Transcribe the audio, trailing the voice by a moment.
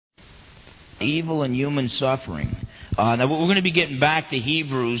Evil and human suffering. Now we're going to be getting back to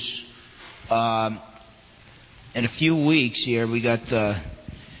Hebrews in a few weeks here. We got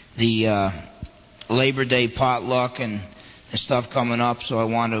the Labor Day potluck and stuff coming up, so I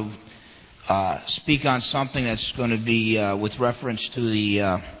want to speak on something that's going to be with reference to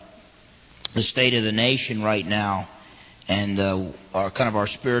the state of the nation right now, and our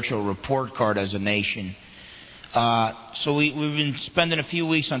spiritual report card as a nation. So we've been spending a few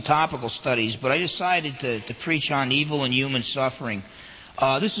weeks on topical studies, but I decided to preach on evil and human suffering.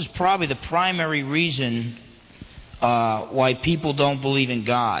 This is probably the primary reason why people don't believe in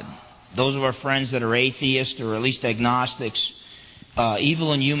God. Those of our friends that are atheists or at least agnostics,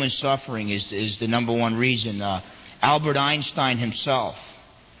 evil and human suffering is the number one reason. Albert Einstein himself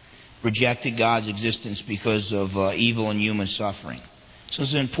rejected God's existence because of evil and human suffering. So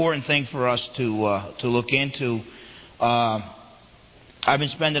it's an important thing for us to look into. I've been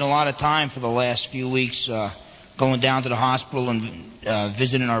spending a lot of time for the last few weeks going down to the hospital and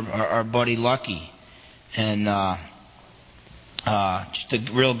visiting our buddy Lucky, and just a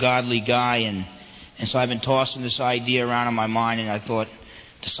real godly guy, and so I've been tossing this idea around in my mind, and I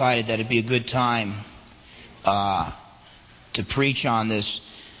decided that it'd be a good time to preach on this.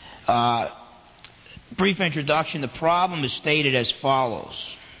 Brief introduction. The problem is stated as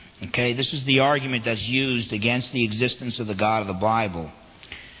follows. Okay, this is the argument that's used against the existence of the God of the Bible.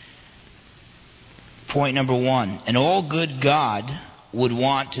 Point number one: an all-good God would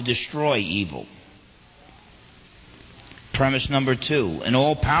want to destroy evil. Premise number two: an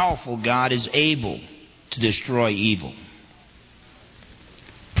all-powerful God is able to destroy evil.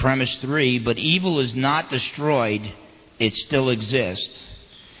 Premise three: but evil is not destroyed, it still exists.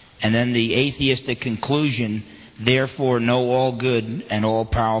 And then the atheistic conclusion: therefore no all-good and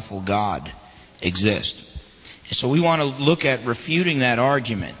all-powerful God exist. So we want to look at refuting that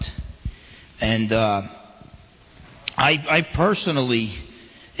argument. And I personally,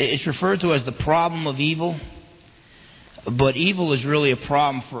 it's referred to as the problem of evil, but evil is really a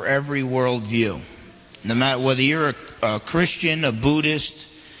problem for every worldview. No matter whether you're a Christian, a Buddhist,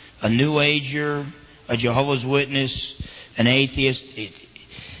 a New Ager, a Jehovah's Witness, an atheist,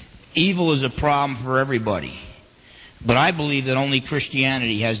 evil is a problem for everybody. But I believe that only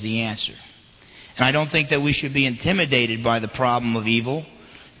Christianity has the answer. And I don't think that we should be intimidated by the problem of evil,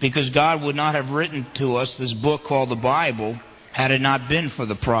 because God would not have written to us this book called the Bible had it not been for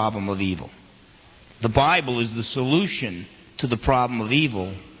the problem of evil. The Bible is the solution to the problem of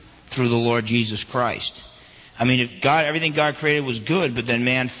evil through the Lord Jesus Christ. I mean, if everything God created was good, but then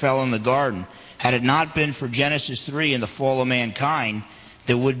man fell in the garden. Had it not been for Genesis 3 and the fall of mankind,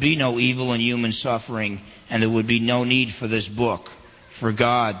 there would be no evil and human suffering, and there would be no need for this book, for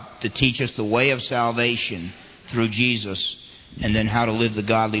God to teach us the way of salvation through Jesus, and then how to live the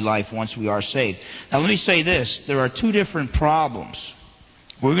godly life once we are saved. Now let me say this: there are two different problems.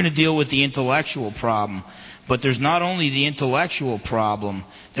 We're going to deal with the intellectual problem, but there's not only the intellectual problem,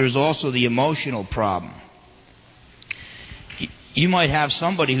 there's also the emotional problem. You might have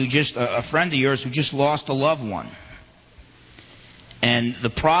somebody a friend of yours who just lost a loved one. And the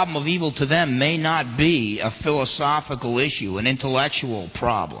problem of evil to them may not be a philosophical issue, an intellectual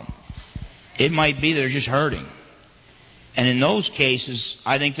problem. It might be they're just hurting. And in those cases,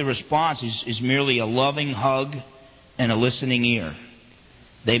 I think the response is merely a loving hug and a listening ear.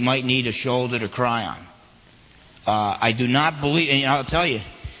 They might need a shoulder to cry on. I do not believe, and I'll tell you,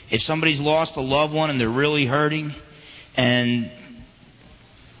 if somebody's lost a loved one and they're really hurting, and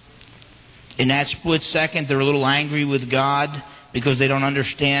in that split second they're a little angry with God because they don't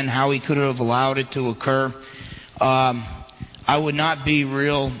understand how He could have allowed it to occur, I would not be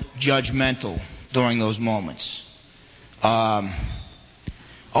real judgmental during those moments.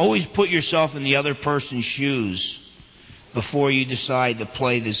 Always put yourself in the other person's shoes before you decide to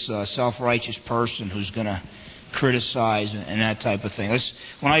play this self-righteous person who's going to criticize and that type of thing.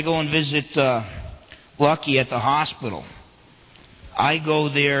 When I go and visit Lucky at the hospital, I go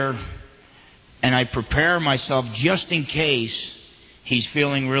there and I prepare myself just in case he's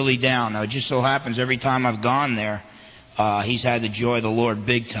feeling really down. Now, it just so happens every time I've gone there, he's had the joy of the Lord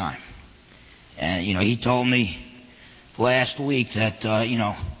big time. And, he told me last week that,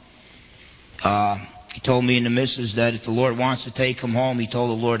 he told me and the missus that if the Lord wants to take him home, he told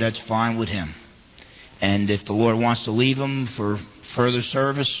the Lord that's fine with him. And if the Lord wants to leave him for further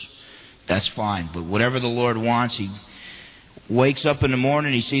service, that's fine. But whatever the Lord wants, he wakes up in the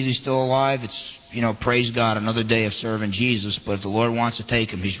morning, he sees he's still alive. It's, praise God, another day of serving Jesus. But if the Lord wants to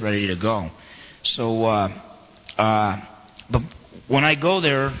take him, he's ready to go. So, but when I go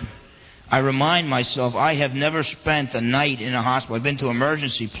there, I remind myself I have never spent a night in a hospital. I've been to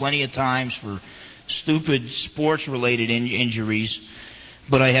emergency plenty of times for stupid sports-related injuries,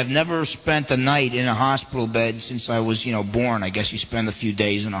 but I have never spent a night in a hospital bed since I was, born. I guess you spend a few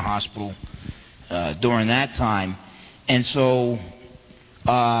days in a hospital during that time. And so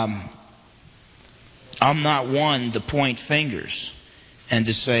I'm not one to point fingers and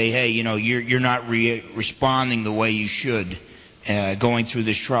to say, hey, you're not responding the way you should going through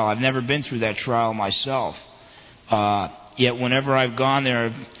this trial. I've never been through that trial myself. Yet whenever I've gone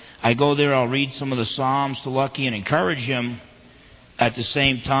there, I go there, I'll read some of the Psalms to Lucky and encourage him. At the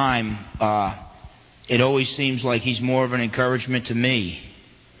same time, it always seems like he's more of an encouragement to me.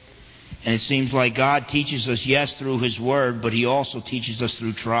 And it seems like God teaches us, yes, through His Word, but He also teaches us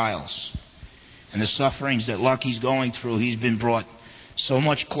through trials. And the sufferings that Lucky's going through, he's been brought so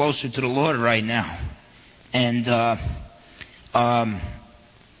much closer to the Lord right now. And I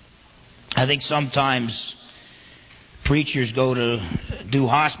think sometimes preachers go to do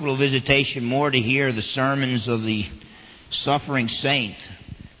hospital visitation more to hear the sermons of the suffering saint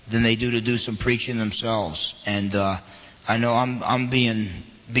than they do some preaching themselves. And I know I'm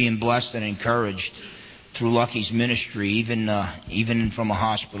being blessed and encouraged through Lucky's ministry, even from a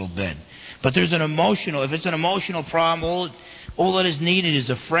hospital bed. But if it's an emotional problem, all that is needed is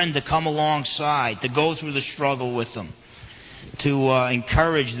a friend to come alongside, to go through the struggle with them, to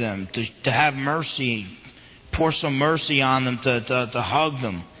encourage them, to have mercy, pour some mercy on them, to hug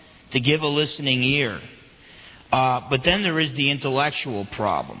them, to give a listening ear. But then there is the intellectual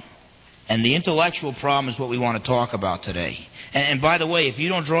problem. And the intellectual problem is what we want to talk about today. And by the way, if you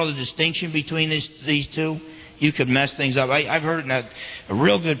don't draw the distinction between these two, you could mess things up. I've heard a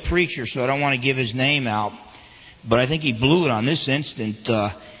real good preacher, so I don't want to give his name out, but I think he blew it on this instant.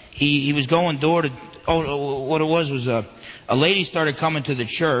 He was going door to... what it was a lady started coming to the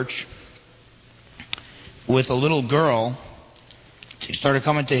church with a little girl. She started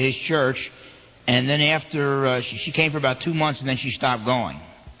coming to his church, and then after she came for about 2 months, and then she stopped going.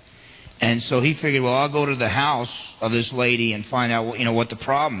 And so he figured, well, I'll go to the house of this lady and find out, what the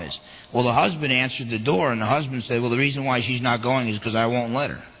problem is. Well, the husband answered the door, and the husband said, well, the reason why she's not going is because I won't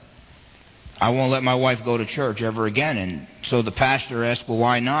let her. I won't let my wife go to church ever again. And so the pastor asked, well,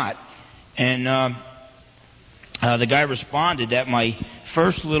 why not? And the guy responded that my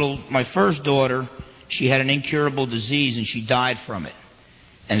first daughter, she had an incurable disease and she died from it.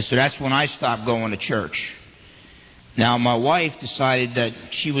 And so that's when I stopped going to church. Now, my wife decided that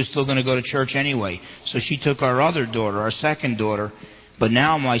she was still going to go to church anyway. So she took our other daughter, our second daughter. But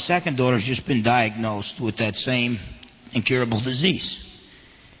now my second daughter's just been diagnosed with that same incurable disease.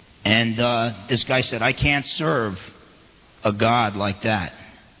 And this guy said, I can't serve a God like that.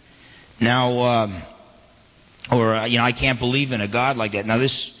 Now, I can't believe in a God like that. Now,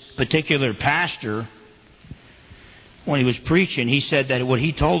 this particular pastor, when he was preaching, he said that what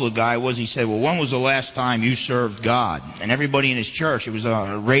he told the guy was, he said, well, when was the last time you served God? And everybody in his church, it was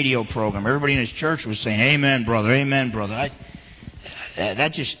a radio program, everybody in his church was saying, amen, brother, amen, brother.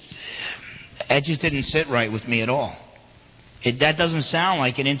 That just didn't sit right with me at all. That doesn't sound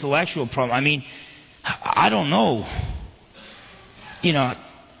like an intellectual problem. I mean, I don't know.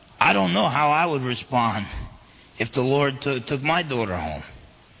 I don't know how I would respond if the Lord took my daughter home.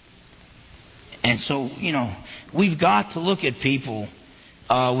 And so, we've got to look at people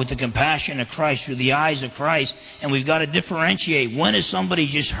with the compassion of Christ, through the eyes of Christ, and we've got to differentiate. When is somebody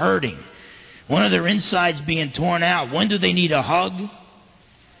just hurting? When are their insides being torn out? When do they need a hug?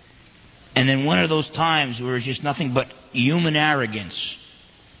 And then when are those times where it's just nothing but human arrogance?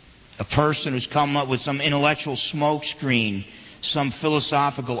 A person who's come up with some intellectual smokescreen, some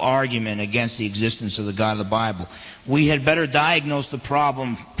philosophical argument against the existence of the God of the Bible. We had better diagnose the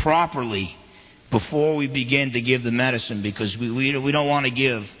problem properly before we begin to give the medicine, because we don't want to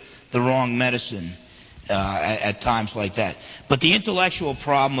give the wrong medicine at times like that. But the intellectual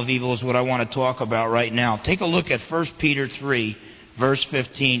problem of evil is what I want to talk about right now. Take a look at 1 Peter 3, verse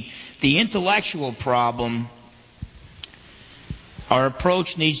 15. The intellectual problem, our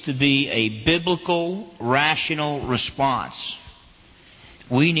approach needs to be a biblical, rational response.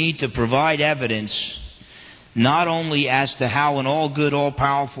 We need to provide evidence not only as to how an all-good,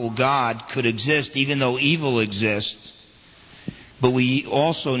 all-powerful God could exist even though evil exists, but we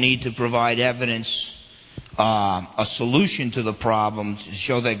also need to provide evidence, a solution to the problem to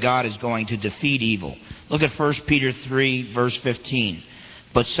show that God is going to defeat evil. Look at 1 Peter 3, verse 15.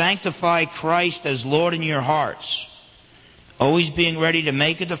 But sanctify Christ as Lord in your hearts, always being ready to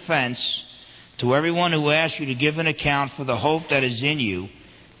make a defense to everyone who asks you to give an account for the hope that is in you,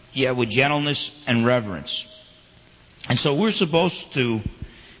 yet with gentleness and reverence. And so we're supposed to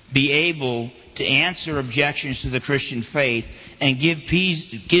be able to answer objections to the Christian faith and give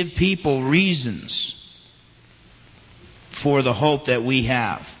people reasons for the hope that we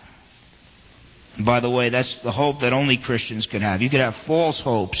have. And by the way, that's the hope that only Christians can have. You could have false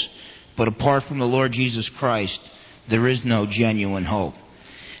hopes, but apart from the Lord Jesus Christ, there is no genuine hope.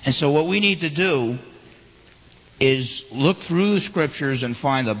 And so what we need to do is look through the Scriptures and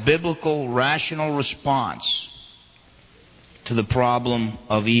find a biblical, rational response to the problem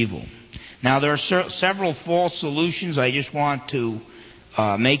of evil. Now, there are several false solutions I just want to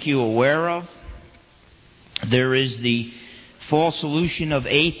make you aware of. There is the false solution of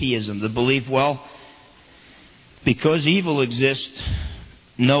atheism, the belief, well, because evil exists,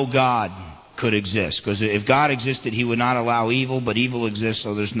 no God could exist. Because if God existed, He would not allow evil, but evil exists,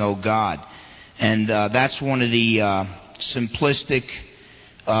 so there's no God. And that's one of the simplistic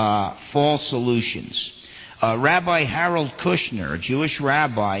false solutions. Rabbi Harold Kushner, a Jewish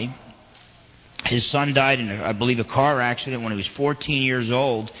rabbi, his son died in, I believe, a car accident when he was 14 years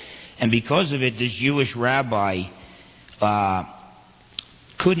old. And because of it, this Jewish rabbi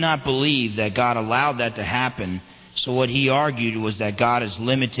could not believe that God allowed that to happen. So what he argued was that God is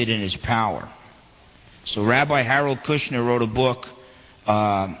limited in His power. So Rabbi Harold Kushner wrote a book,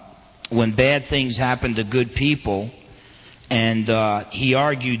 When Bad Things Happen to Good People. And he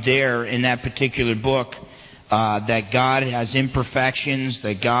argued there in that particular book that God has imperfections,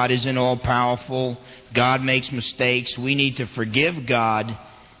 that God isn't all-powerful, God makes mistakes. We need to forgive God,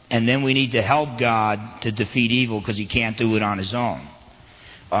 and then we need to help God to defeat evil because He can't do it on His own.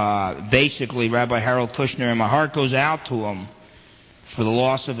 Basically, Rabbi Harold Kushner, and my heart goes out to him for the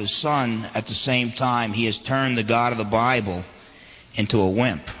loss of his son. At the same time, he has turned the God of the Bible into a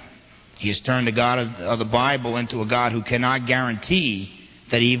wimp. He has turned the God of the Bible into a God who cannot guarantee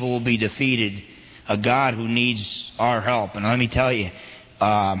that evil will be defeated, a God who needs our help. And let me tell you,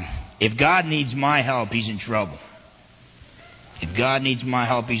 if God needs my help, He's in trouble. If God needs my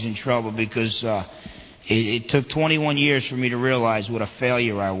help, He's in trouble, because it took 21 years for me to realize what a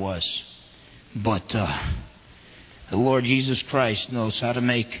failure I was. But the Lord Jesus Christ knows how to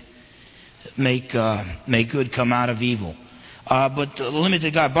make good come out of evil. But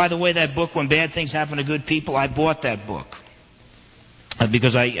limited God. By the way, that book, When Bad Things Happen to Good People, I bought that book.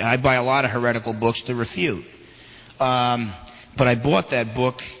 Because I buy a lot of heretical books to refute. But I bought that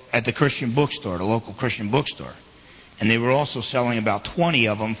book at the Christian bookstore, the local Christian bookstore. And they were also selling about 20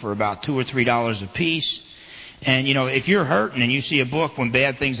 of them for about $2 or $3 a piece. And, you know, if you're hurting and you see a book, When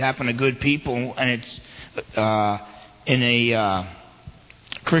Bad Things Happen to Good People, and it's in a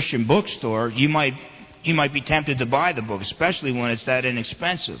Christian bookstore, you might be tempted to buy the book, especially when it's that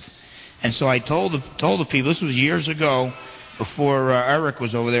inexpensive. And so I told the people, this was years ago, before Eric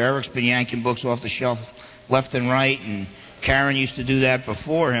was over there. Eric's been yanking books off the shelf left and right, and Karen used to do that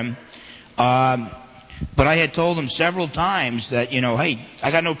before him. But I had told him several times that, you know, hey, I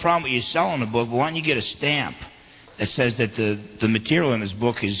got no problem with you selling the book, but why don't you get a stamp that says that the material in this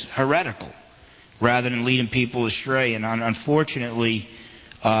book is heretical, rather than leading people astray. And unfortunately,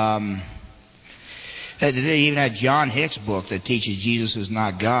 they even had John Hick's book that teaches Jesus is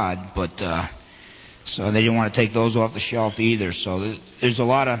not God, but so they didn't want to take those off the shelf either. So there's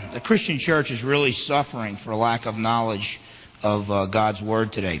the Christian church is really suffering for a lack of knowledge of God's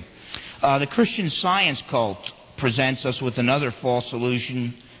Word today. The Christian Science cult presents us with another false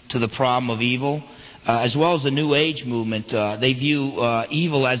solution to the problem of evil. As well as the New Age movement, they view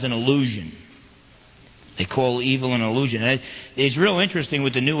evil as an illusion. They call evil an illusion. And it's real interesting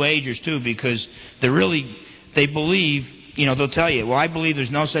with the New Agers, too, because they believe, you know, they'll tell you, well, I believe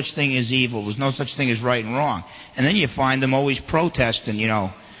there's no such thing as evil. There's no such thing as right and wrong. And then you find them always protesting, you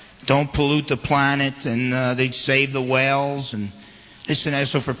know, don't pollute the planet, and they save the whales, and this and that.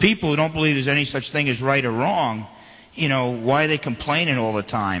 So for people who don't believe there's any such thing as right or wrong, you know, why are they complaining all the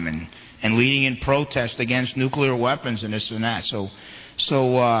time and leading in protest against nuclear weapons and this and that? So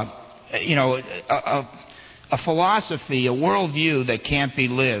you know, a philosophy, a worldview that can't be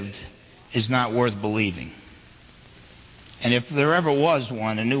lived is not worth believing. And if there ever was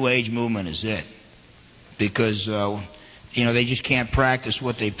one, a New Age movement is it. Because, you know, they just can't practice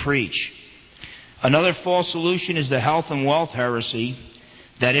what they preach. Another false solution is the health and wealth heresy,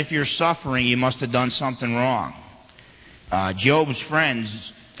 that if you're suffering, you must have done something wrong. Job's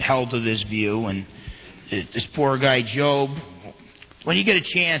friends held to this view, and this poor guy Job, when you get a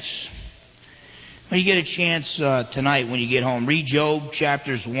chance tonight when you get home, read Job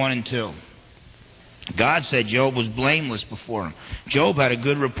chapters 1 and 2. God said Job was blameless before Him. Job had a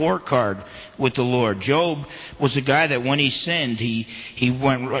good report card with the Lord. Job was a guy that when he sinned, he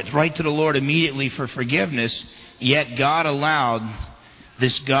went right to the Lord immediately for forgiveness, yet God allowed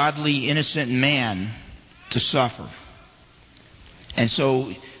this godly, innocent man to suffer. And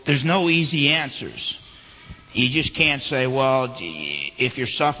so there's no easy answers. You just can't say, well, if you're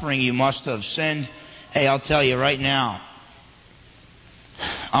suffering, you must have sinned. Hey, I'll tell you right now,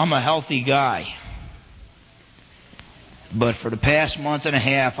 I'm a healthy guy. But for the past month and a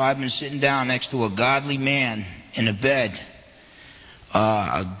half, I've been sitting down next to a godly man in a bed.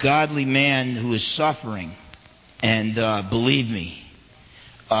 A godly man who is suffering. And believe me,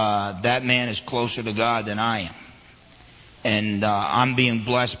 that man is closer to God than I am. And I'm being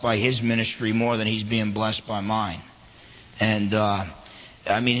blessed by his ministry more than he's being blessed by mine. And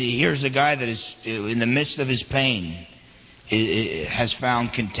here's a guy that is, in the midst of his pain, has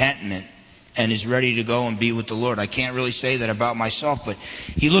found contentment and is ready to go and be with the Lord. I can't really say that about myself, but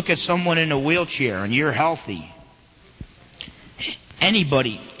you look at someone in a wheelchair and you're healthy.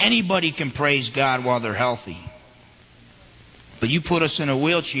 Anybody can praise God while they're healthy. But you put us in a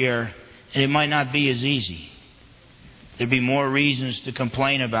wheelchair and it might not be as easy. There'd be more reasons to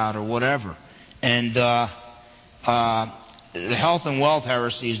complain about or whatever. And the health and wealth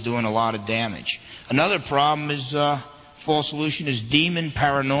heresy is doing a lot of damage. Another problem is, false solution is demon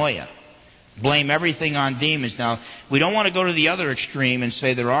paranoia. Blame everything on demons. Now, we don't want to go to the other extreme and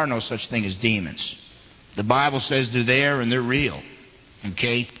say there are no such thing as demons. The Bible says they're there and they're real.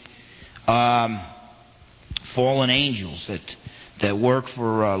 Okay? Fallen angels that work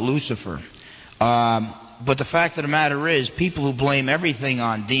for Lucifer. But the fact of the matter is, people who blame everything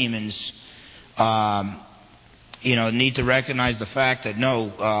on demons, need to recognize the fact that no,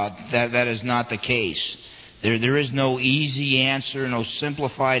 that is not the case. There is no easy answer, no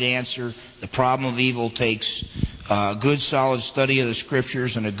simplified answer. The problem of evil takes a good, solid study of the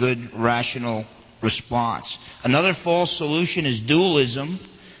Scriptures and a good, rational response. Another false solution is dualism,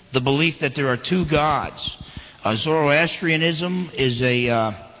 the belief that there are two gods. Zoroastrianism is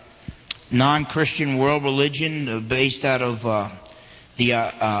a non-Christian world religion based out of the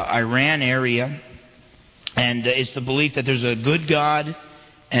Iran area. And it's the belief that there's a good God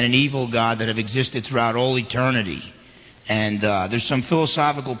and an evil God that have existed throughout all eternity. And there's some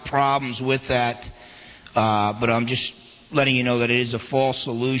philosophical problems with that, but I'm just letting you know that it is a false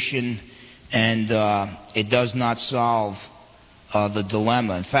solution and it does not solve the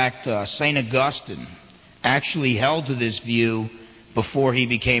dilemma. In fact, St. Augustine actually held to this view before he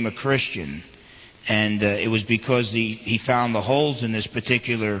became a Christian. And it was because he found the holes in this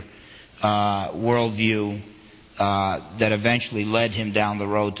particular worldview that eventually led him down the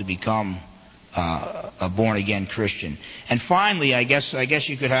road to become a born-again Christian. And finally, I guess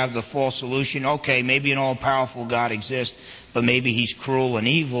you could have the false solution. Okay, maybe an all-powerful God exists, but maybe he's cruel and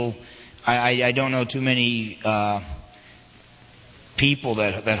evil. I don't know too many people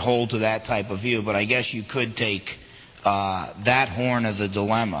that hold to that type of view, but I guess you could take that horn of the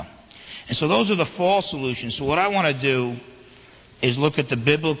dilemma. And so those are the false solutions. So what I want to do is look at the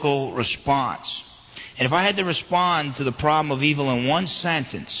biblical response. And if I had to respond to the problem of evil in one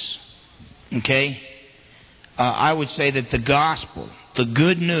sentence, I would say that the gospel, the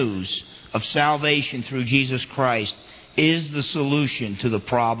good news of salvation through Jesus Christ, is the solution to the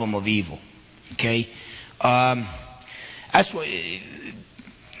problem of evil. That's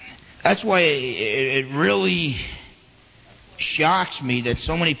why it really shocks me that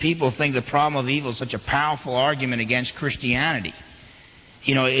so many people think the problem of evil is such a powerful argument against Christianity.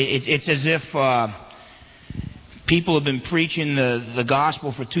 It's as if people have been preaching the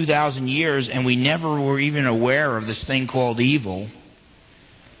gospel for 2,000 years and we never were even aware of this thing called evil.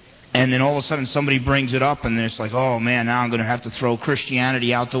 And then all of a sudden somebody brings it up and then it's like, oh man, now I'm going to have to throw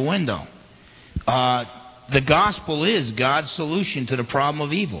Christianity out the window. The gospel is God's solution to the problem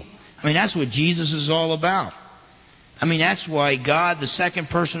of evil. That's what Jesus is all about. That's why God, the second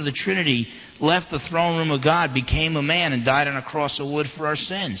person of the Trinity, left the throne room of God, became a man, and died on a cross of wood for our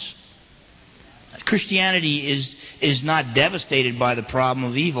sins. Christianity is not devastated by the problem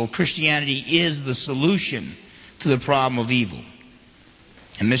of evil. Christianity is the solution to the problem of evil.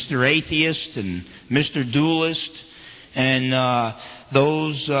 And Mr. Atheist and Mr. Dualist and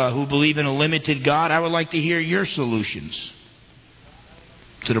those who believe in a limited God, I would like to hear your solutions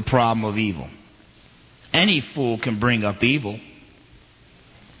to the problem of evil. Any fool can bring up evil.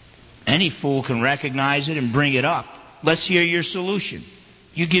 Any fool can recognize it and bring it up. Let's hear your solution.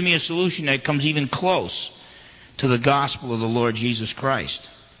 You give me a solution that comes even close to the gospel of the Lord Jesus Christ.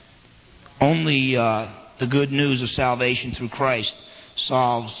 Only the good news of salvation through Christ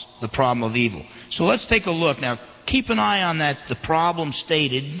solves the problem of evil. So let's take a look. Now, keep an eye on that, the problem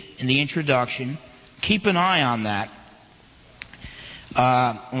stated in the introduction. Keep an eye on that.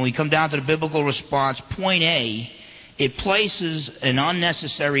 When we come down to the biblical response, point A it places an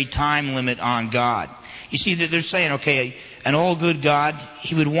unnecessary time limit on God. You see, that they're saying, okay, an all-good God,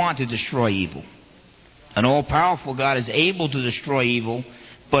 He would want to destroy evil. An all-powerful God is able to destroy evil,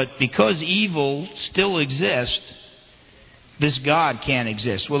 but because evil still exists, this God can't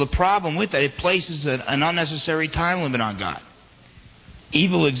exist. Well, the problem with that, it places an unnecessary time limit on God.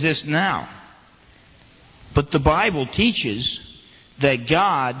 Evil exists now. But the Bible teaches that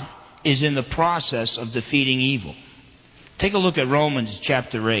God is in the process of defeating evil. Take a look at Romans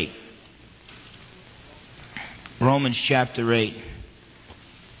chapter 8. Romans chapter 8.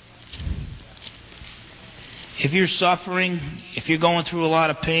 If you're suffering, if you're going through a lot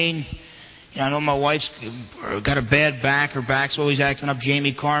of pain, I know my wife's got a bad back. Her back's always acting up.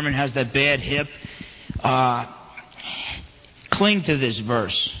 Jamie Carmen has that bad hip. Cling to this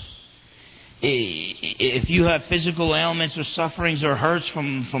verse. If you have physical ailments or sufferings or hurts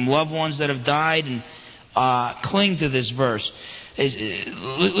from loved ones that have died, and cling to this verse.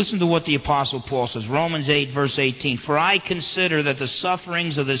 Listen to what the Apostle Paul says. Romans 8, verse 18. For I consider that the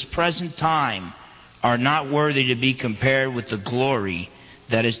sufferings of this present time are not worthy to be compared with the glory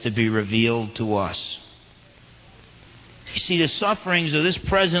that is to be revealed to us. You see, the sufferings of this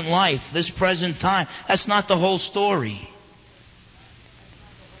present life, this present time, that's not the whole story.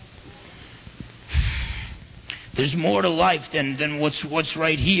 There's more to life than what's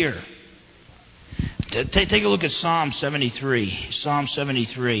right here. Take a look at Psalm 73. Psalm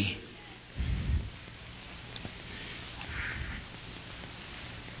 73.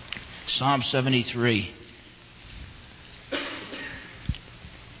 Psalm 73.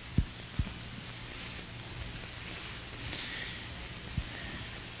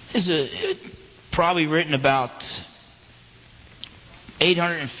 This is probably written about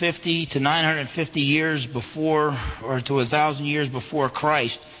 850 to 950 years before, or to 1,000 years before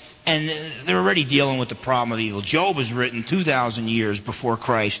Christ. And they're already dealing with the problem of evil. Job was written 2,000 years before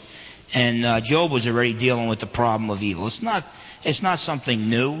Christ. And Job was already dealing with the problem of evil. It's not something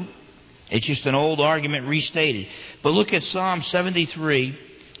new. It's just an old argument restated. But look at Psalm 73,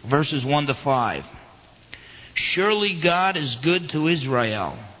 verses 1 to 5. Surely God is good to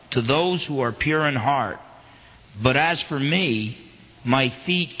Israel, to those who are pure in heart. But as for me, my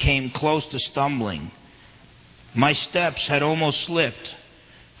feet came close to stumbling. My steps had almost slipped,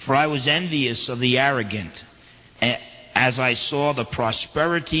 for I was envious of the arrogant, as I saw the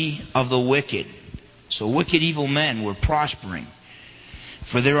prosperity of the wicked. So wicked, evil men were prospering.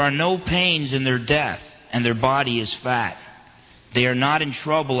 For there are no pains in their death, and their body is fat. They are not in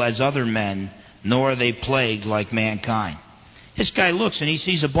trouble as other men, nor are they plagued like mankind. This guy looks and he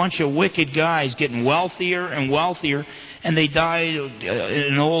sees a bunch of wicked guys getting wealthier and wealthier, and they die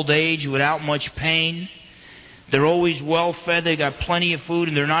in old age without much pain. They're always well fed, they got plenty of food,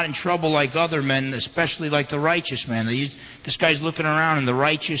 and they're not in trouble like other men, especially like the righteous man. This guy's looking around, and the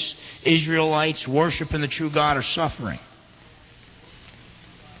righteous Israelites worshiping the true God are suffering.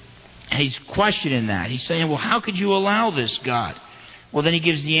 And he's questioning that. He's saying, well, how could you allow this, God? Well, then he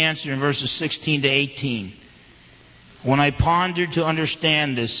gives the answer in verses 16 to 18. When I pondered to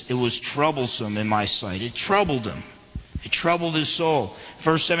understand this, it was troublesome in my sight. It troubled him. It troubled his soul.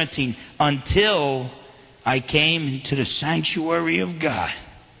 Verse 17, until I came to the sanctuary of God.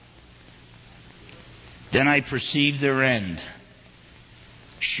 Then I perceived their end.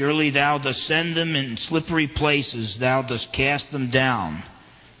 Surely thou dost send them in slippery places. Thou dost cast them down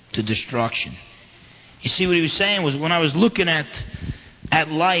to destruction. You see, what he was saying was, when I was looking at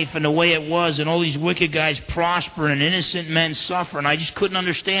life and the way it was, and all these wicked guys prospering and innocent men suffering, I just couldn't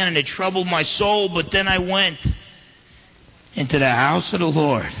understand, and it troubled my soul. But then I went into the house of the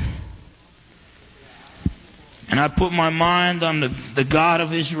Lord, and I put my mind on the God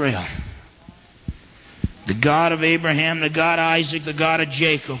of Israel, the God of Abraham, the God of Isaac, the God of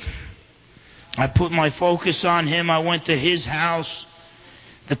Jacob. I put my focus on Him. I went to His house,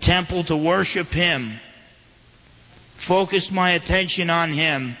 the temple, to worship Him. Focused my attention on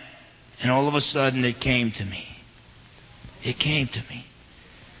Him, and all of a sudden it came to me. It came to me.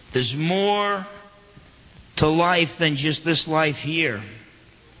 There's more to life than just this life here.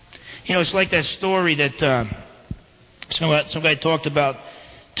 You know, it's like that story that some guy talked about.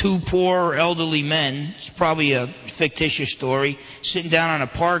 Two poor elderly men, it's probably a fictitious story, sitting down on a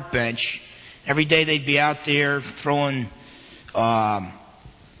park bench. Every day they'd be out there throwing bread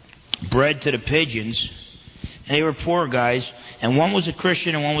to the pigeons. And they were poor guys, and one was a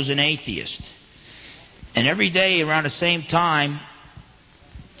Christian and one was an atheist. And every day around the same time,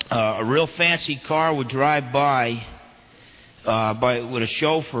 a real fancy car would drive by with a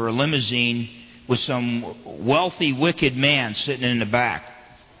chauffeur, a limousine, with some wealthy, wicked man sitting in the back.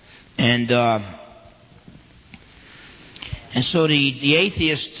 And And so the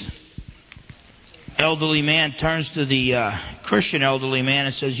atheist elderly man turns to the Christian elderly man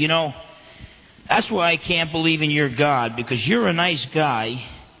and says, that's why I can't believe in your God, because you're a nice guy.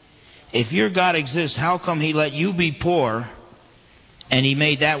 If your God exists, how come He let you be poor and He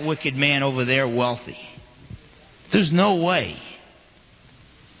made that wicked man over there wealthy? There's no way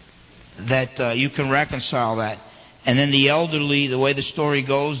that you can reconcile that. And then the way the story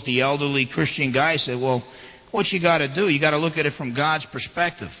goes, the elderly Christian guy said, well, what you got to do, you got to look at it from God's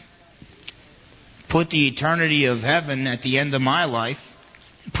perspective. Put the eternity of heaven at the end of my life,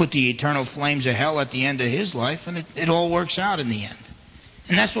 put the eternal flames of hell at the end of his life, and it all works out in the end.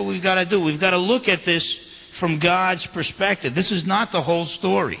 And that's what we've got to do. We've got to look at this from God's perspective. This is not the whole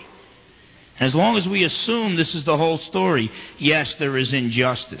story. And as long as we assume this is the whole story, yes, there is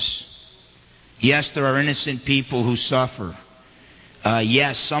injustice. Yes, there are innocent people who suffer.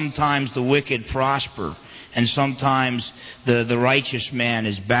 Yes, sometimes the wicked prosper, and sometimes the righteous man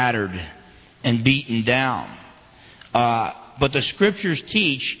is battered and beaten down. But the Scriptures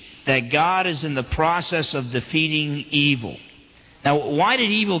teach that God is in the process of defeating evil. Now, why did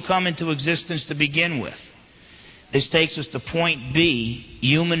evil come into existence to begin with? This takes us to point B,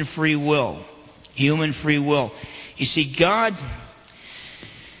 human free will. Human free will. You see, God...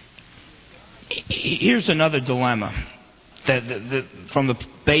 Here's another dilemma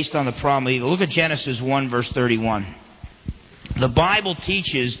based on the problem of evil. Look at Genesis 1, verse 31. The Bible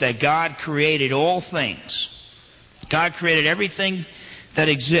teaches that God created all things. God created everything that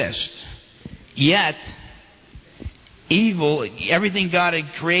exists. Yet, evil, everything God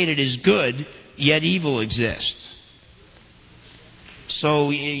had created is good, yet evil exists.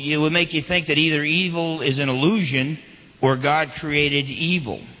 So it would make you think that either evil is an illusion or God created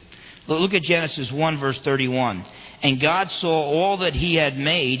evil. Look at Genesis 1, verse 31. And God saw all that He had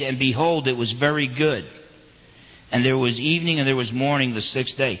made, and behold, it was very good. And there was evening and there was morning the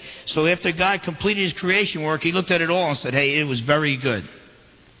sixth day. So after God completed His creation work, He looked at it all and said, hey, it was very good.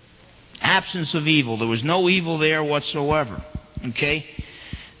 Absence of evil. There was no evil there whatsoever. Okay?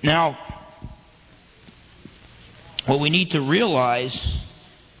 Now, what we need to realize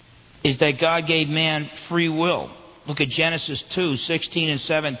is that God gave man free will. Look at Genesis 2, 16 and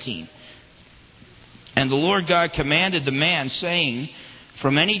 17. And the Lord God commanded the man, saying,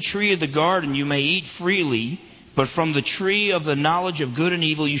 from any tree of the garden you may eat freely, but from the tree of the knowledge of good and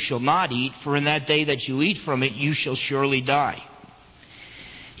evil you shall not eat, for in that day that you eat from it you shall surely die.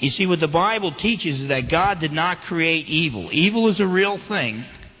 You see, what the Bible teaches is that God did not create evil. Evil is a real thing,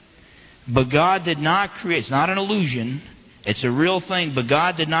 but God did not create, it's not an illusion, it's a real thing, but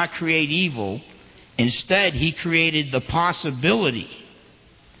God did not create evil. Instead, He created the possibility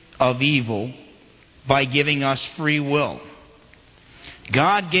of evil by giving us free will.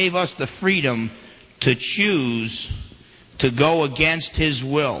 God gave us the freedom to choose to go against His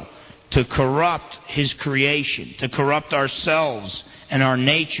will, to corrupt His creation, to corrupt ourselves and our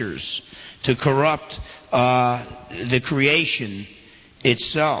natures, to corrupt the creation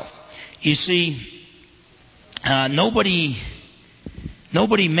itself. You see, nobody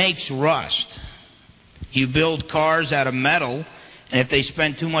makes rust. You build cars out of metal, and if they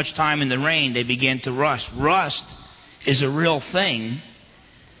spend too much time in the rain, they begin to rust. Rust is a real thing,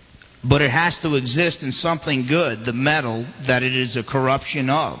 but it has to exist in something good, the metal, that it is a corruption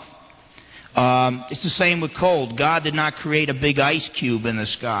of. It's the same with cold. God did not create a big ice cube in the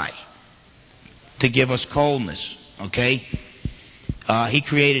sky to give us coldness, okay? He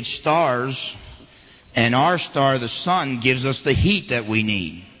created stars, and our star, the sun, gives us the heat that we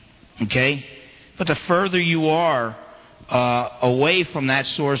need, okay? But the further you are away from that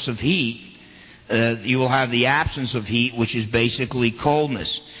source of heat, you will have the absence of heat, which is basically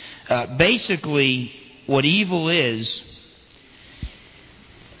coldness. Basically, what evil is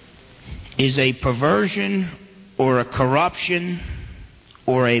a perversion or a corruption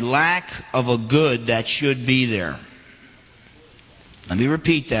or a lack of a good that should be there. Let me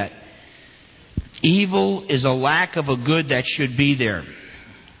repeat that. Evil is a lack of a good that should be there.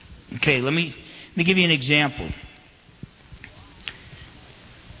 Okay, let me give you an example.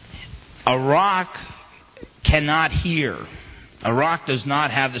 A rock cannot hear. A rock does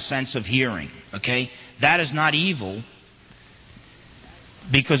not have the sense of hearing. Okay? That is not evil,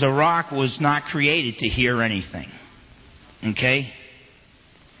 because a rock was not created to hear anything. Okay?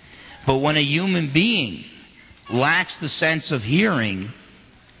 But when a human being lacks the sense of hearing,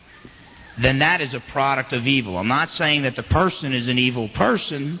 then that is a product of evil. I'm not saying that the person is an evil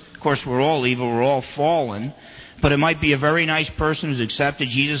person. Of course, we're all evil, we're all fallen. But it might be a very nice person who's accepted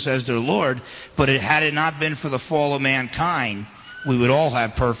Jesus as their Lord, but had it not been for the fall of mankind, we would all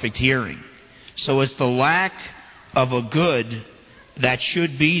have perfect hearing. So it's the lack of a good that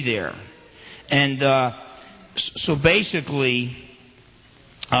should be there. And so basically,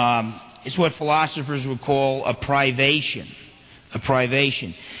 it's what philosophers would call a privation. A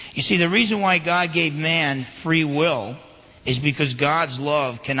privation. You see, the reason why God gave man free will is because God's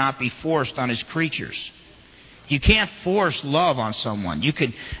love cannot be forced on His creatures. You can't force love on someone.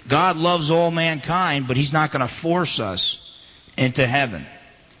 God loves all mankind, but He's not going to force us into heaven.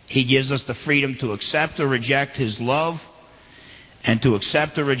 He gives us the freedom to accept or reject His love and to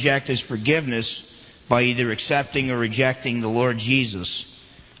accept or reject His forgiveness by either accepting or rejecting the Lord Jesus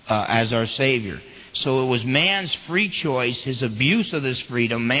as our Savior. So it was man's free choice, his abuse of this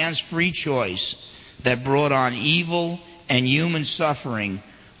freedom, man's free choice that brought on evil and human suffering,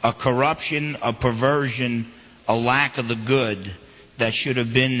 a corruption, a perversion, a lack of the good that should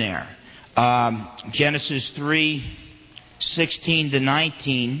have been there. Genesis 3:16 to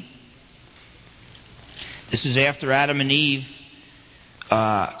 19. This is after Adam and Eve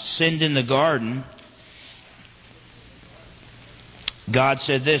sinned in the garden. God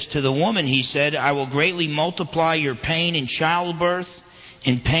said this, to the woman He said, I will greatly multiply your pain in childbirth.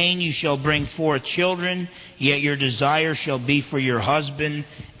 In pain you shall bring forth children, yet your desire shall be for your husband,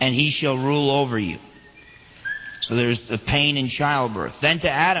 and he shall rule over you. So there's the pain in childbirth. Then to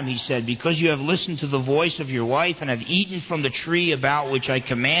Adam He said, because you have listened to the voice of your wife and have eaten from the tree about which I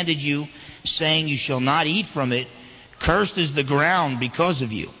commanded you, saying you shall not eat from it, cursed is the ground because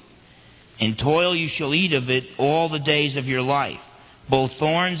of you. In toil you shall eat of it all the days of your life. Both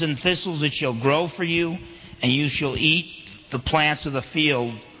thorns and thistles it shall grow for you, and you shall eat the plants of the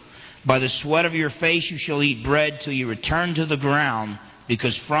field. By the sweat of your face you shall eat bread till you return to the ground,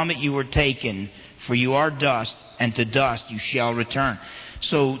 because from it you were taken, for you are dust, and to dust you shall return.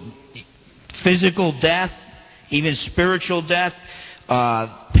 So, physical death, even spiritual death,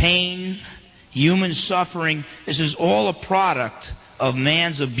 pain, human suffering, this is all a product of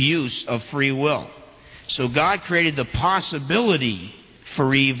man's abuse of free will. So God created the possibility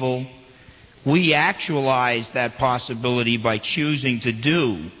for evil. We actualize that possibility by choosing to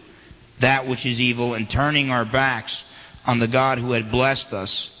do that which is evil and turning our backs on the God who had blessed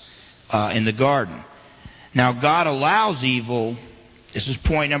us in the garden. Now God allows evil, this is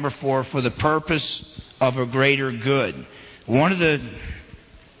point number 4, for the purpose of a greater good.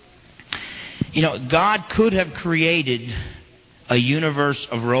 God could have created a universe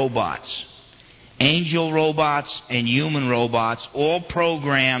of robots. Angel robots and human robots, all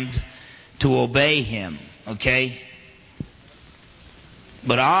programmed to obey Him, okay?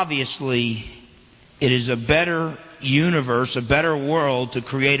 But obviously, it is a better universe, a better world, to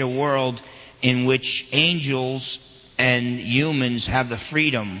create a world in which angels and humans have the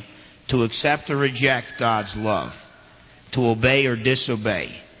freedom to accept or reject God's love, to obey or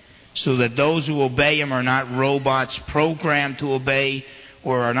disobey, so that those who obey Him are not robots programmed to obey,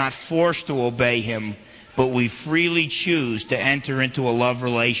 or are not forced to obey Him, but we freely choose to enter into a love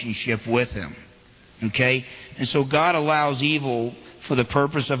relationship with Him. Okay? And so God allows evil for the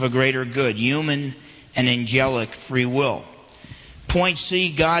purpose of a greater good, human and angelic free will. Point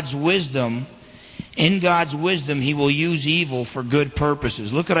C, God's wisdom. In God's wisdom, He will use evil for good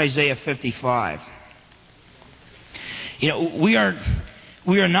purposes. Look at Isaiah 55. We are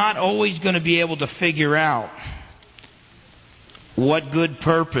not always going to be able to figure out what good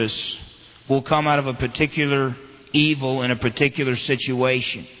purpose will come out of a particular evil in a particular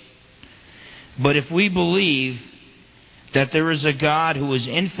situation. But if we believe that there is a God who is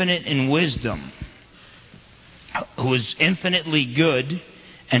infinite in wisdom, who is infinitely good,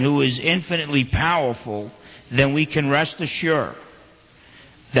 and who is infinitely powerful, then we can rest assured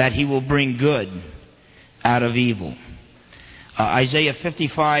that He will bring good out of evil. Isaiah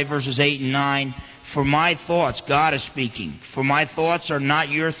 55 verses 8 and 9, for my thoughts, God is speaking, for my thoughts are not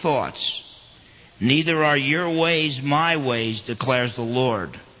your thoughts, neither are your ways my ways, declares the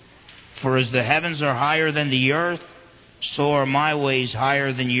Lord. For as the heavens are higher than the earth, so are my ways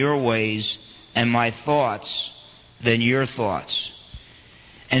higher than your ways, and my thoughts than your thoughts.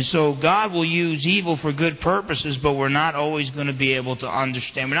 And so God will use evil for good purposes, but we're not always going to be able to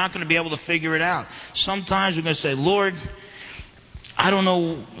understand. We're not going to be able to figure it out. Sometimes we're going to say, Lord, I don't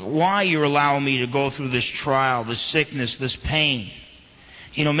know why You're allowing me to go through this trial, this sickness, this pain.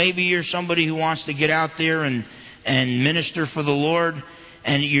 Maybe you're somebody who wants to get out there and minister for the Lord,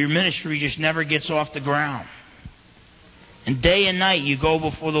 and your ministry just never gets off the ground. And day and night you go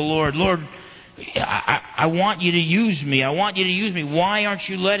before the Lord. Lord, I want You to use me. I want You to use me. Why aren't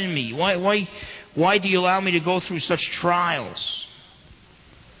You letting me? Why do You allow me to go through such trials?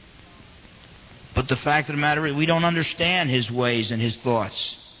 But the fact of the matter is, we don't understand His ways and His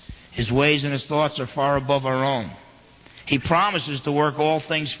thoughts. His ways and His thoughts are far above our own. He promises to work all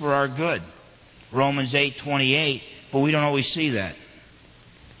things for our good. Romans 8:28, but we don't always see that.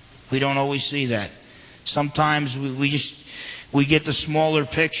 We don't always see that. Sometimes we get the smaller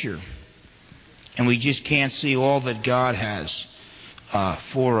picture, and we just can't see all that God has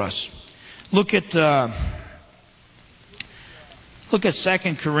for us. Look at 2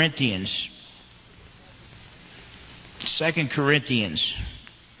 Corinthians. 2 Corinthians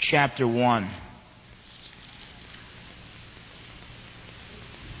chapter 1.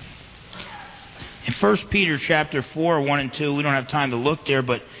 In 1 Peter chapter 4, 1 and 2, we don't have time to look there,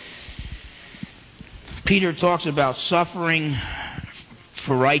 but Peter talks about suffering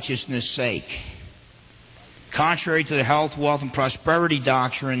for righteousness' sake. Contrary to the health, wealth, and prosperity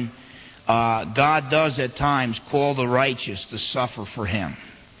doctrine, God does at times call the righteous to suffer for Him.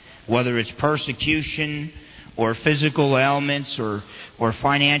 Whether it's persecution or physical ailments or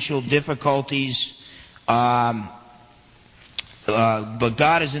financial difficulties. But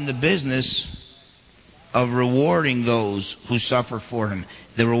God is in the business of rewarding those who suffer for Him.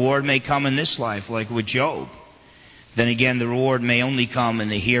 The reward may come in this life, like with Job. Then again, the reward may only come in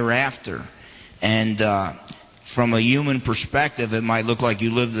the hereafter. And from a human perspective, it might look like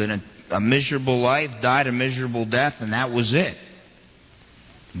you lived a miserable life, died a miserable death, and that was it.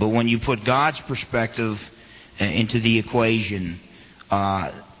 But when you put God's perspective into the equation,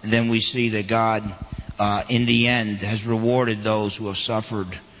 then we see that God, in the end, has rewarded those who have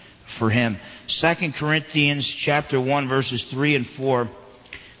suffered for Him. 2 Corinthians chapter 1, verses 3 and 4.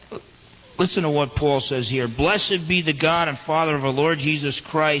 Listen to what Paul says here. Blessed be the God and Father of our Lord Jesus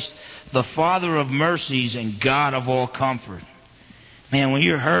Christ, the Father of mercies and God of all comfort. Man, when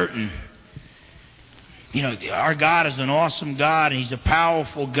you're hurting, our God is an awesome God and He's a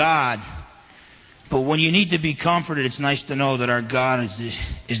powerful God. But when you need to be comforted, it's nice to know that our God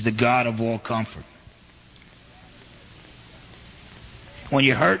is the God of all comfort. When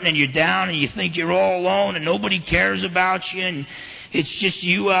you're hurting and you're down and you think you're all alone and nobody cares about you and it's just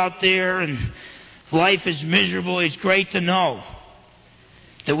you out there and life is miserable, it's great to know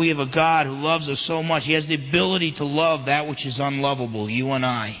that we have a God who loves us so much. He has the ability to love that which is unlovable, you and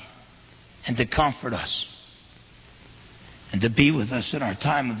I, and to comfort us and to be with us in our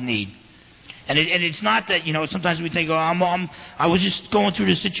time of need. And it's not that, sometimes we think, I was just going through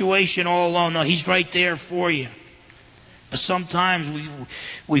the situation all alone. No, He's right there for you. But sometimes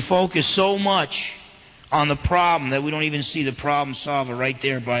we focus so much on the problem that we don't even see the problem solver right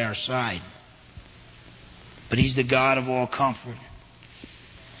there by our side. But He's the God of all comfort.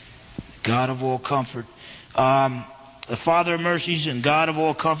 God of all comfort. The Father of mercies and God of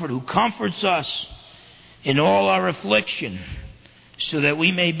all comfort, who comforts us in all our affliction, so that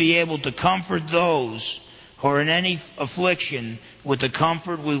we may be able to comfort those who are in any affliction with the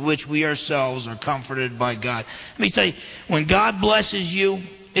comfort with which we ourselves are comforted by God. Let me tell you, when God blesses you,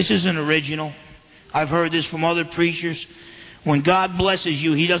 this isn't original. I've heard this from other preachers. When God blesses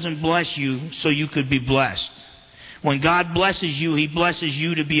you, He doesn't bless you so you could be blessed. When God blesses you, He blesses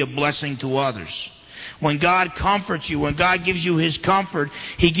you to be a blessing to others. When God comforts you, when God gives you His comfort,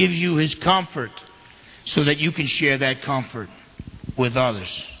 He gives you His comfort so that you can share that comfort with others.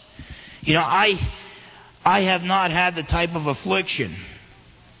 I have not had the type of affliction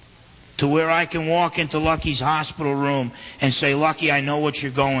to where I can walk into Lucky's hospital room and say, Lucky, I know what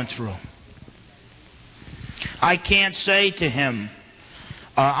you're going through. I can't say to him,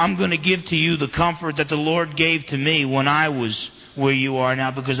 I'm going to give to you the comfort that the Lord gave to me when I was where you are now,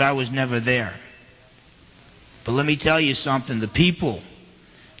 because I was never there. But let me tell you something. The people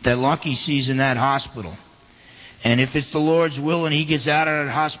that Lucky sees in that hospital, and if it's the Lord's will and he gets out of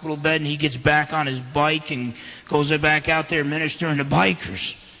that hospital bed and he gets back on his bike and goes back out there ministering to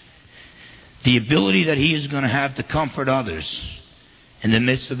bikers, the ability that he is going to have to comfort others in the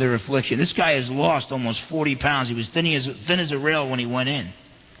midst of their affliction. This guy has lost almost 40 pounds. He was thin as a rail when he went in.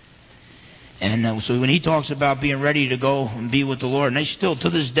 And so when he talks about being ready to go and be with the Lord, and they still, to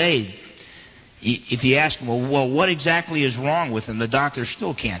this day, if you ask him, well, what exactly is wrong with him, the doctor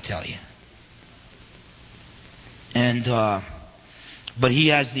still can't tell you. And but he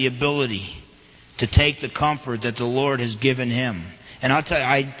has the ability to take the comfort that the Lord has given him. And I'll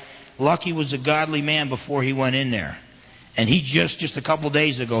tell you, Lucky was a godly man before he went in there. And he just a couple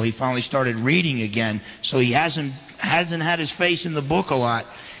days ago, he finally started reading again. So he hasn't had his face in the book a lot.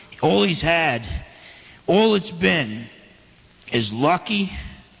 All it's been is Lucky,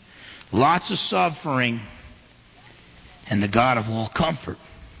 lots of suffering, and the God of all comfort.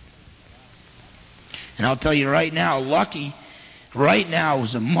 And I'll tell you right now, Lucky right now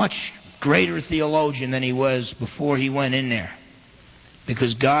is a much greater theologian than he was before he went in there.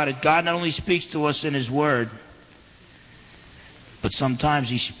 Because God not only speaks to us in His Word, But sometimes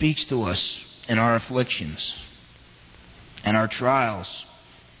He speaks to us in our afflictions and our trials.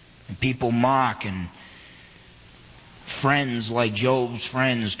 And people mock, and friends like Job's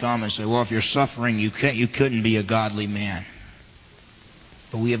friends come and say, well, if you're suffering, you couldn't be a godly man.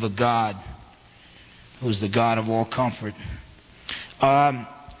 But we have a God who is the God of all comfort.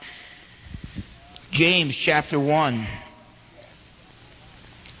 James chapter 1,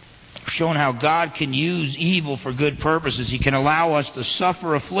 showing how God can use evil for good purposes. He can allow us to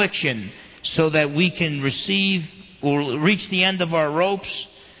suffer affliction so that we can receive or reach the end of our ropes,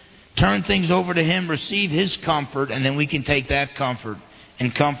 turn things over to Him, receive His comfort, and then we can take that comfort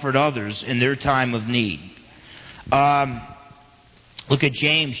and comfort others in their time of need. Look at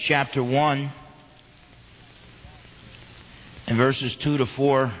James chapter 1 and verses 2 to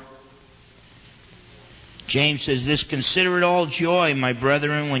 4. James says this, consider it all joy, my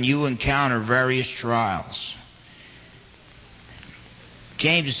brethren, when you encounter various trials.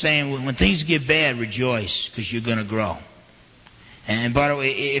 James is saying when things get bad, rejoice, because you're going to grow. And by the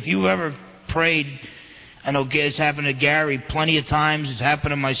way, if you ever prayed, I know it's happened to Gary plenty of times, it's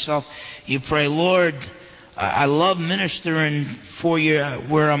happened to myself, you pray, Lord, I love ministering for you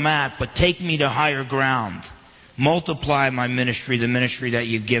where I'm at, but take me to higher ground. Multiply my ministry, the ministry that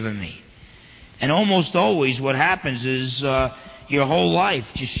you've given me. And almost always what happens is your whole life,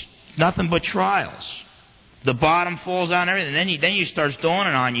 just nothing but trials. The bottom falls out and everything. Then you starts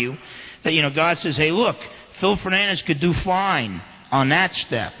dawning on you that, God says, hey, look, Phil Fernandes could do fine on that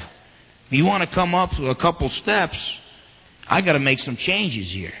step. If you want to come up to a couple steps, I got to make some changes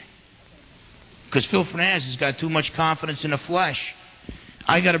here. Because Phil Fernandes has got too much confidence in the flesh.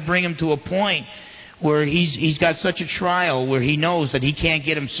 I got to bring him to a point where he's got such a trial where he knows that he can't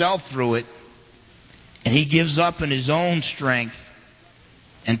get himself through it. And he gives up in his own strength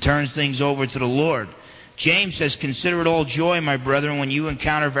and turns things over to the Lord. James says, consider it all joy, my brethren, when you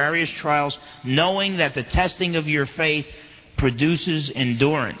encounter various trials, knowing that the testing of your faith produces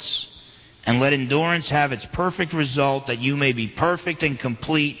endurance. And let endurance have its perfect result, that you may be perfect and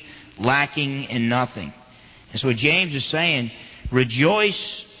complete, lacking in nothing. And so what James is saying,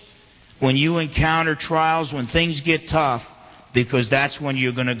 rejoice when you encounter trials, when things get tough, because that's when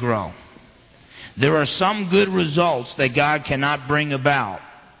you're going to grow. There are some good results that God cannot bring about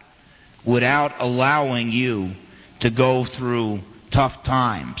without allowing you to go through tough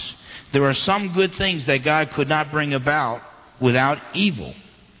times. There are some good things that God could not bring about without evil.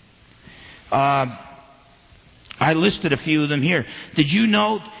 I listed a few of them here. Did you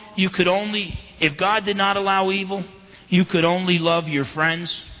know you could only, if God did not allow evil, you could only love your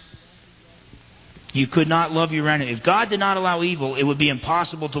friends? You could not love your enemies. If God did not allow evil, it would be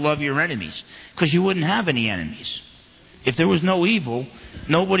impossible to love your enemies, because you wouldn't have any enemies. If there was no evil,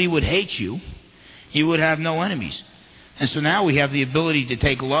 nobody would hate you. You would have no enemies. And so now we have the ability to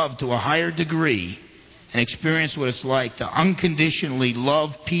take love to a higher degree and experience what it's like to unconditionally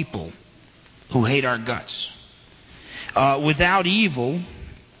love people who hate our guts. Without evil,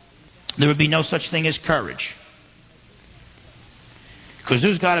 there would be no such thing as courage. Because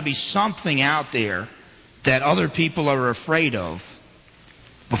there's got to be something out there that other people are afraid of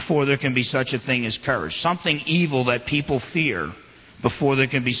before there can be such a thing as courage. Something evil that people fear before there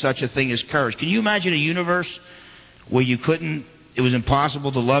can be such a thing as courage. Can you imagine a universe where it was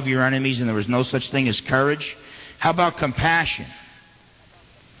impossible to love your enemies and there was no such thing as courage? How about compassion?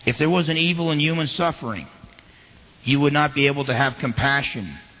 If there wasn't evil and human suffering, you would not be able to have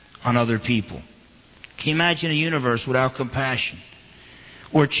compassion on other people. Can you imagine a universe without compassion?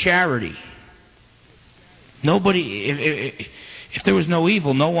 Or charity. If there was no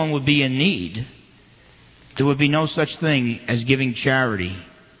evil, no one would be in need. There would be no such thing as giving charity,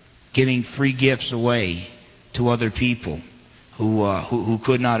 giving free gifts away to other people who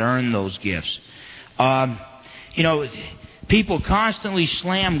could not earn those gifts. People constantly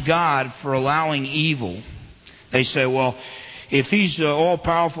slam God for allowing evil. They say, well, if He's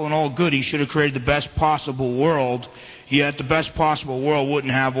all-powerful and all good, He should have created the best possible world. Yet the best possible world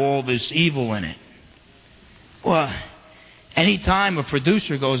wouldn't have all this evil in it. Well, any time a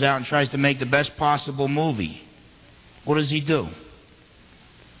producer goes out and tries to make the best possible movie, what does he do?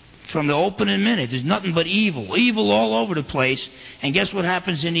 From the opening minute, there's nothing but evil. Evil all over the place. And guess what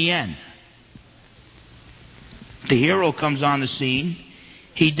happens in the end? The hero comes on the scene.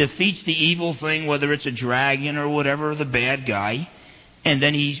 He defeats the evil thing, whether it's a dragon or whatever, the bad guy. And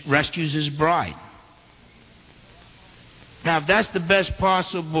then he rescues his bride. Now, if that's the best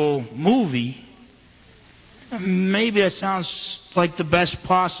possible movie, maybe that sounds like the best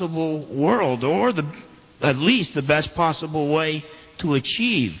possible world, or at least the best possible way to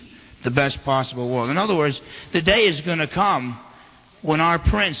achieve the best possible world. In other words, the day is going to come when our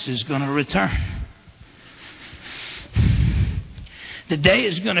Prince is going to return. The day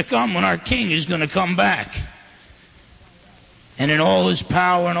is going to come when our King is going to come back. And in all His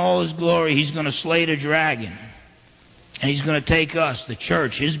power and all His glory, He's going to slay the dragon. And He's going to take us, the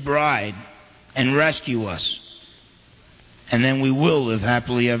church, His bride, and rescue us. And then we will live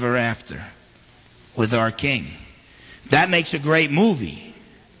happily ever after with our King. That makes a great movie.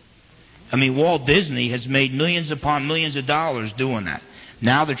 I mean, Walt Disney has made millions upon millions of dollars doing that.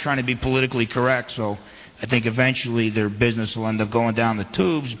 Now they're trying to be politically correct, so I think eventually their business will end up going down the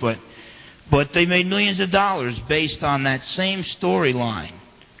tubes, but they made millions of dollars based on that same storyline.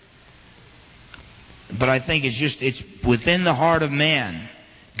 But I think it's within the heart of man.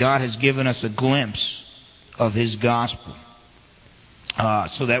 God has given us a glimpse of His gospel.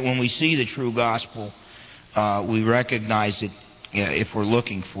 So that when we see the true gospel, we recognize it if we're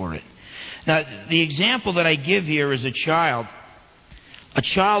looking for it. Now, the example that I give here is a child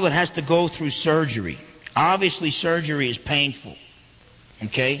that has to go through surgery. Obviously, surgery is painful.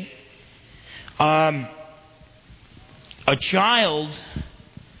 Okay? A child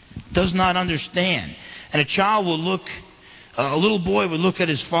does not understand. And a little boy would look at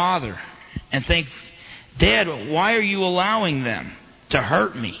his father and think, Dad, why are you allowing them to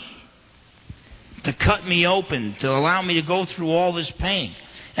hurt me? To cut me open, to allow me to go through all this pain.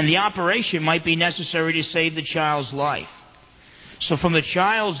 And the operation might be necessary to save the child's life. So from the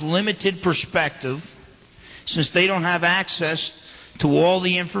child's limited perspective, since they don't have access to all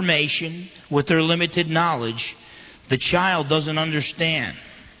the information with their limited knowledge, the child doesn't understand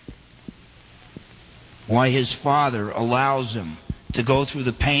why his father allows him to go through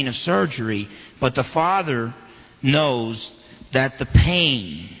the pain of surgery, but the father knows that the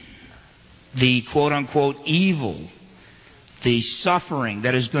pain, the quote-unquote evil, the suffering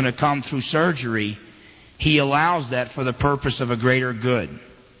that is going to come through surgery, he allows that for the purpose of a greater good,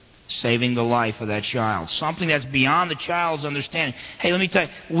 saving the life of that child. Something that's beyond the child's understanding. Hey, let me tell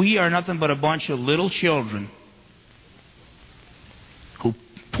you, we are nothing but a bunch of little children who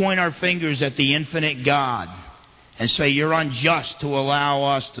point our fingers at the infinite God and say, you're unjust to allow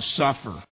us to suffer.